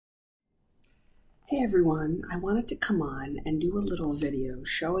Hey everyone, I wanted to come on and do a little video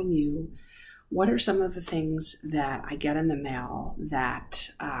showing you what are some of the things that I get in the mail that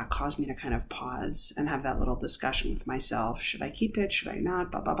cause me to kind of pause and have that little discussion with myself. Should I keep it? Should I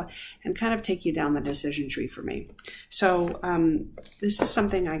not? Blah, blah, blah. And kind of take you down the decision tree for me. So this is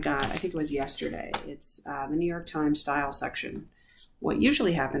something I got, I think it was yesterday. It's the New York Times style section. What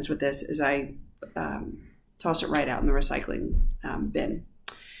usually happens with this is I toss it right out in the recycling bin.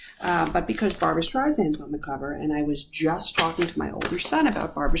 But because Barbra Streisand's on the cover, and I was just talking to my older son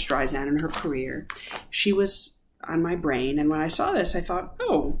about Barbra Streisand and her career, she was on my brain. And when I saw this, I thought,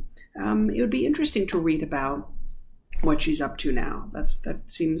 it would be interesting to read about what she's up to now. That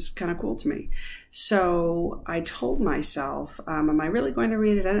seems kind of cool to me. So I told myself, am I really going to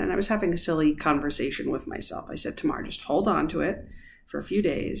read it? And I was having a silly conversation with myself. I said, Tamar, just hold on to it for a few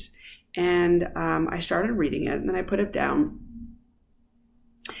days. And I started reading it, and then I put it down.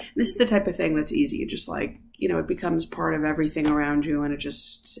 This is the type of thing that's easy. Just like, it becomes part of everything around you, and it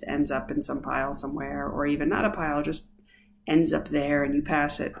just ends up in some pile somewhere, or even not a pile, just ends up there, and you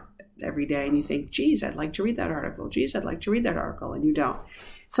pass it every day and you think, geez, I'd like to read that article. Geez, I'd like to read that article, and you don't.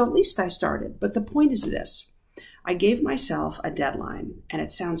 So at least I started. But the point is this. I gave myself a deadline, and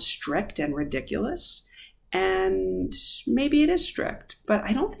it sounds strict and ridiculous, and maybe it is strict, but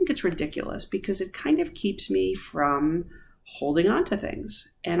I don't think it's ridiculous because it kind of keeps me from holding on to things.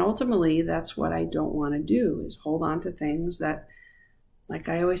 And ultimately, that's what I don't want to do, is hold on to things that, like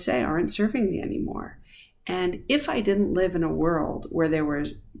I always say, aren't serving me anymore. And if I didn't live in a world where there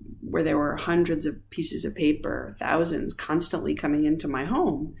were hundreds of pieces of paper, thousands constantly coming into my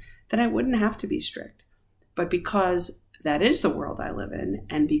home, then I wouldn't have to be strict. But because that is the world I live in,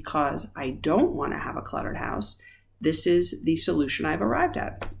 and because I don't want to have a cluttered house, this is the solution I've arrived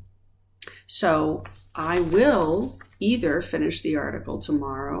at. So I will either finish the article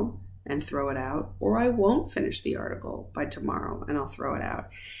tomorrow and throw it out, or I won't finish the article by tomorrow and I'll throw it out.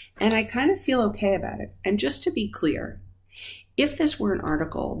 And I kind of feel okay about it. And just to be clear, if this were an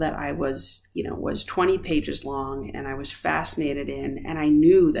article that I was 20 pages long and I was fascinated in, and I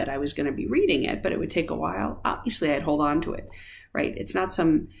knew that I was going to be reading it, but it would take a while, obviously I'd hold on to it, right? It's not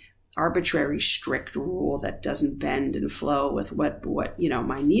some arbitrary, strict rule that doesn't bend and flow with what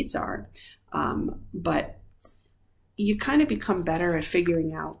my needs are. But you kind of become better at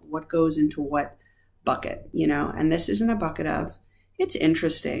figuring out what goes into what bucket, and this isn't a bucket of, it's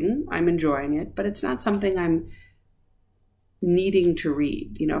interesting, I'm enjoying it, but it's not something I'm needing to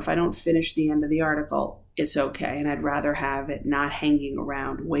read. If I don't finish the end of the article, it's okay. And I'd rather have it not hanging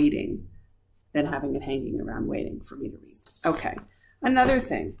around waiting than having it hanging around waiting for me to read. Okay. Another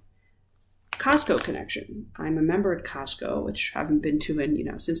thing, Costco connection. I'm a member at Costco, which I haven't been to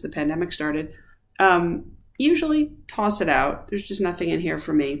in, since the pandemic started. Usually toss it out. There's just nothing in here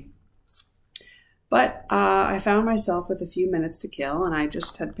for me. But I found myself with a few minutes to kill, and I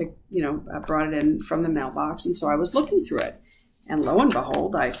just had picked, brought it in from the mailbox. And so I was looking through it, and lo and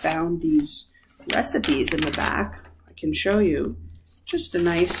behold, I found these recipes in the back. I can show you just a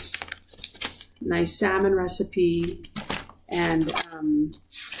nice salmon recipe, and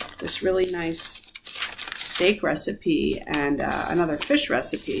this really nice steak recipe, and another fish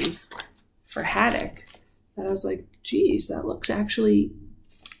recipe for haddock. And I was like, geez, that looks actually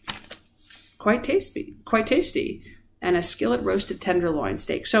quite tasty. And a skillet roasted tenderloin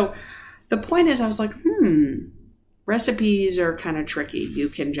steak. So the point is, I was like, recipes are kind of tricky. You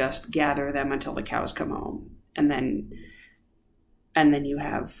can just gather them until the cows come home. And then you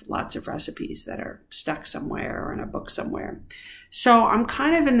have lots of recipes that are stuck somewhere or in a book somewhere. So I'm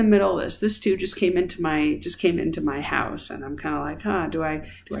kind of in the middle of this. This too just came into my house, and I'm kind of like, do I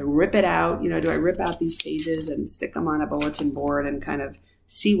rip it out? Do I rip out these pages and stick them on a bulletin board and kind of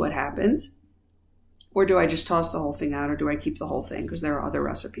see what happens? Or do I just toss the whole thing out, or do I keep the whole thing because there are other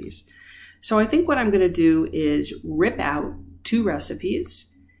recipes? So I think what I'm going to do is rip out 2 recipes,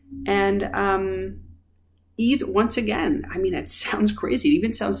 and once again, I mean, it sounds crazy. It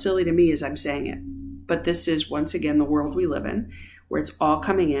even sounds silly to me as I'm saying it. But this is, once again, the world we live in, where it's all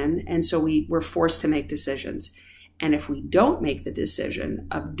coming in. And so we're forced to make decisions. And if we don't make the decision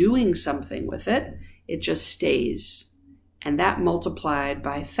of doing something with it, it just stays. And that multiplied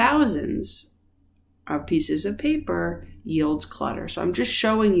by thousands of pieces of paper yields clutter. So I'm just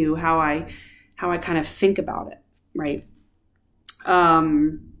showing you how I kind of think about it, right?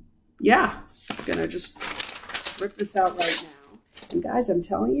 Yeah, I'm going to just rip this out right now. And guys, I'm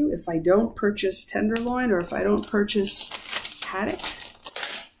telling you, if I don't purchase tenderloin, or if I don't purchase haddock,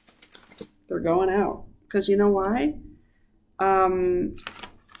 they're going out. Because you know why?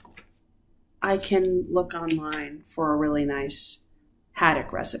 I can look online for a really nice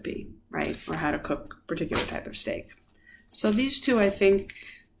haddock recipe. right? Or how to cook a particular type of steak. So these two, I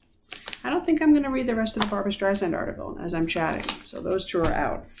don't think I'm going to read the rest of the Barbra Streisand article as I'm chatting. So those two are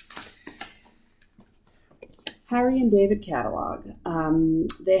out. Harry and David catalog.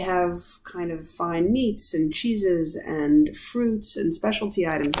 They have kind of fine meats and cheeses and fruits and specialty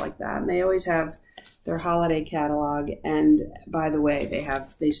items like that. And they always have their holiday catalog. And by the way,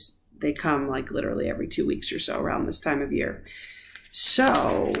 they come like literally every 2 weeks or so around this time of year.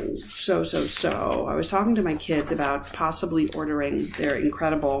 So I was talking to my kids about possibly ordering their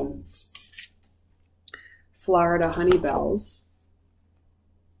incredible Florida honey bells.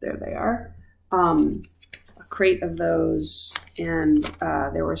 There they are. A crate of those, and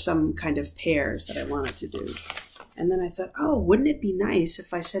there were some kind of pears that I wanted to do. And then I thought, oh, wouldn't it be nice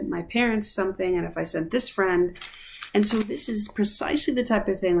if I sent my parents something and if I sent this friend? And so this is precisely the type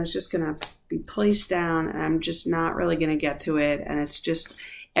of thing that's just going to be placed down, and I'm just not really going to get to it. And it's just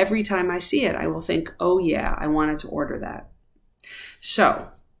every time I see it, I will think, oh yeah, I wanted to order that. So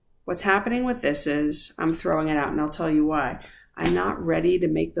what's happening with this is I'm throwing it out, and I'll tell you why. I'm not ready to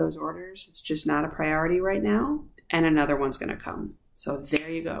make those orders. It's just not a priority right now. And another one's going to come. So there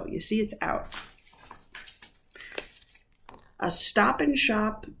you go. You see, it's out. A Stop and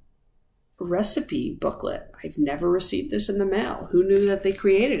Shop recipe booklet. I've never received this in the mail. Who knew that they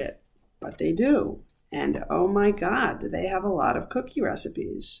created it? But they do. And oh my God, do they have a lot of cookie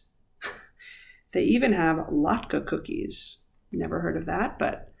recipes. They even have latke cookies. Never heard of that,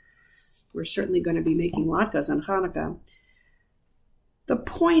 but we're certainly going to be making latkes on Hanukkah. The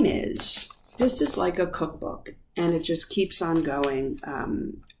point is, this is like a cookbook, and it just keeps on going.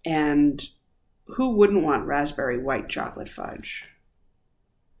 And who wouldn't want raspberry white chocolate fudge?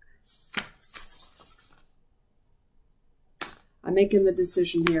 I'm making the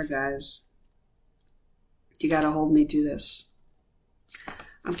decision here, guys. You got to hold me to this.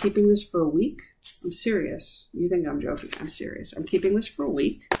 I'm keeping this for a week. I'm serious. You think I'm joking. I'm serious. I'm keeping this for a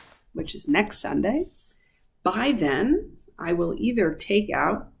week, which is next Sunday. By then, I will either take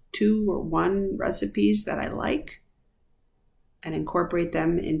out 2 or 1 recipes that I like and incorporate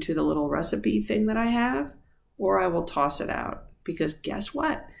them into the little recipe thing that I have, or I will toss it out. Because guess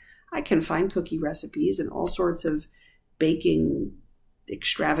what? I can find cookie recipes and all sorts of baking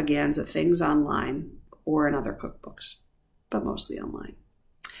extravaganza things online or in other cookbooks, but mostly online.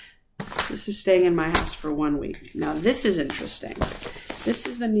 This is staying in my house for 1 week. Now this is interesting. This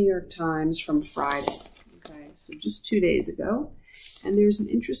is the New York Times from Friday. Okay, so just 2 days ago. And there's an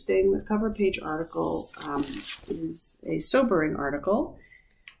interesting, the cover page article is a sobering article,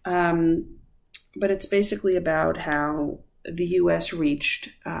 but it's basically about how the U.S. reached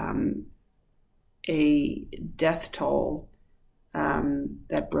a death toll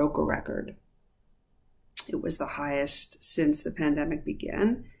that broke a record. It was the highest since the pandemic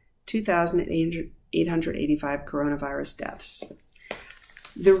began, 2,885 coronavirus deaths.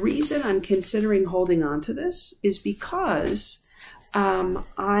 The reason I'm considering holding on to this is because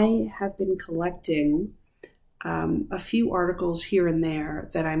I have been collecting a few articles here and there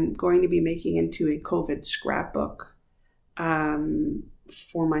that I'm going to be making into a COVID scrapbook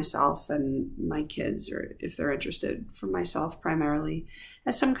for myself and my kids, or if they're interested, for myself primarily.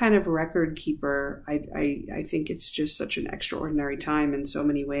 As some kind of record keeper, I think it's just such an extraordinary time in so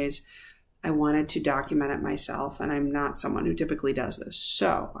many ways. I wanted to document it myself, and I'm not someone who typically does this.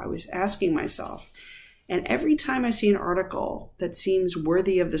 So I was asking myself, and every time I see an article that seems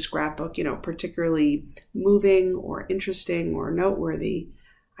worthy of the scrapbook, you know, particularly moving or interesting or noteworthy,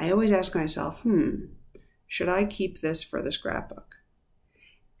 I always ask myself, should I keep this for the scrapbook?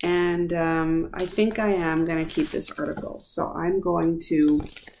 And I think I am going to keep this article. So I'm going to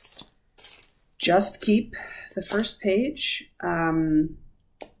just keep the first page.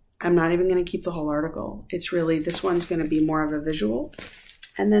 I'm not even going to keep the whole article. It's really, this one's going to be more of a visual,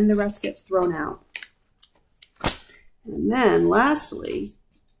 and then the rest gets thrown out. And then lastly,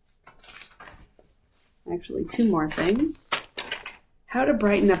 actually 2 more things. How to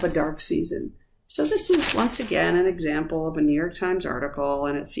brighten up a dark season. So this is once again an example of a New York Times article,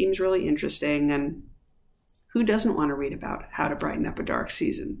 and it seems really interesting, and who doesn't want to read about how to brighten up a dark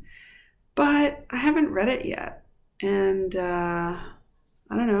season? But I haven't read it yet, and I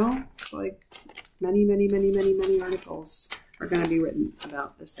don't know, like many articles are going to be written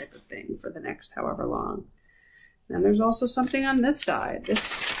about this type of thing for the next however long. And there's also something on this side,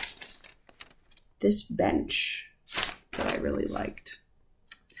 this bench that I really liked.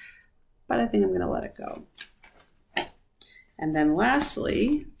 But I think I'm going to let it go. And then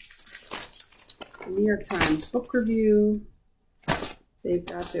lastly, the New York Times book review. They've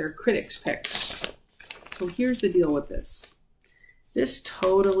got their critics' picks. So here's the deal with this. This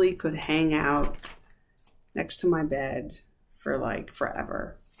totally could hang out next to my bed for like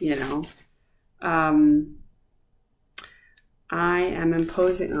forever, you know. I am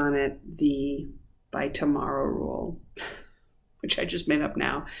imposing on it the by tomorrow rule, which I just made up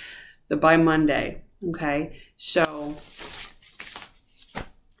now, the by Monday, okay? So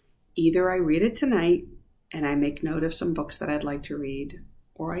either I read it tonight and I make note of some books that I'd like to read,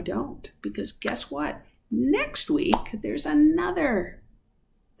 or I don't, because guess what? Next week, there's another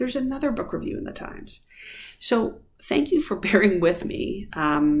book review in the Times. So thank you for bearing with me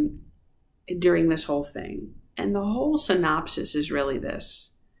during this whole thing. And the whole synopsis is really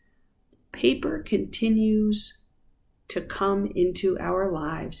this. Paper continues to come into our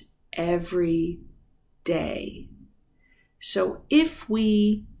lives every day. So if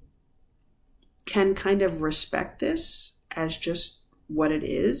we can kind of respect this as just what it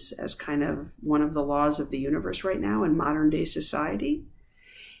is, as kind of one of the laws of the universe right now in modern day society,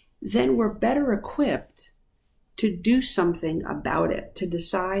 then we're better equipped to do something about it, to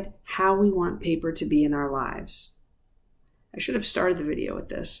decide how we want paper to be in our lives. I should have started the video with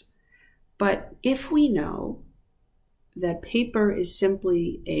this. But if we know that paper is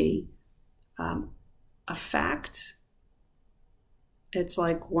simply a fact, it's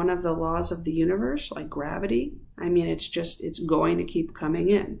like one of the laws of the universe, like gravity. I mean, it's going to keep coming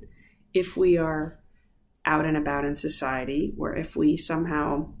in. If we are out and about in society, or if we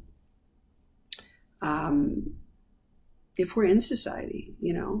somehow if we're in society,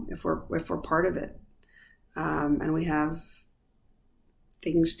 you know, if we're part of it, and we have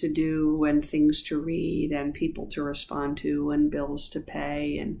things to do and things to read and people to respond to and bills to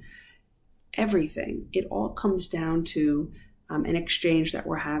pay and everything, it all comes down to an exchange that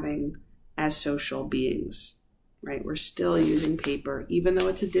we're having as social beings, right? We're still using paper, even though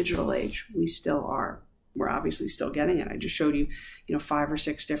it's a digital age. We still are. We're obviously still getting it. I just showed you, 5 or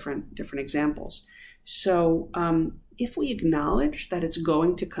 6 different examples. So if we acknowledge that it's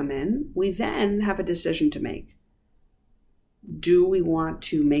going to come in, we then have a decision to make. Do we want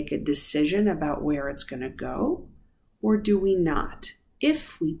to make a decision about where it's going to go, or do we not?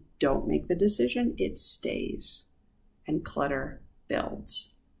 If we don't make the decision, it stays and clutter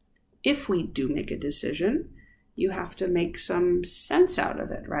builds. If we do make a decision, you have to make some sense out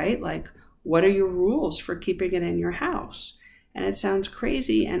of it, right? Like, what are your rules for keeping it in your house? And it sounds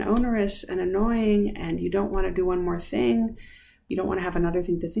crazy and onerous and annoying, and you don't want to do one more thing. You don't want to have another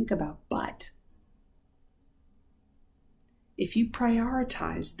thing to think about. But if you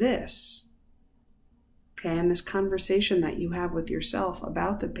prioritize this, okay, and this conversation that you have with yourself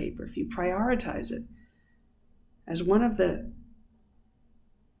about the paper, if you prioritize it as one of the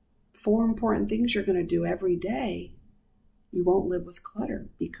 4 important things you're going to do every day, you won't live with clutter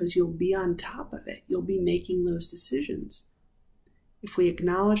because you'll be on top of it. You'll be making those decisions. If we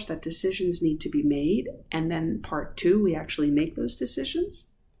acknowledge that decisions need to be made, and then part 2, we actually make those decisions,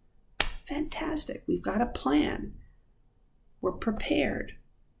 fantastic. We've got a plan. We're prepared.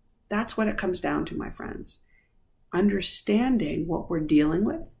 That's what it comes down to, my friends. Understanding what we're dealing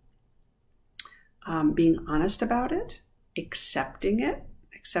with, being honest about it, accepting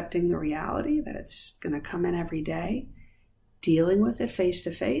the reality that it's going to come in every day, dealing with it face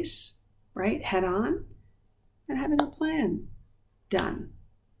to face, right, head on, and having a plan. Done.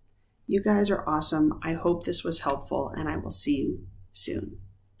 You guys are awesome. I hope this was helpful, and I will see you soon.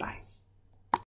 Bye.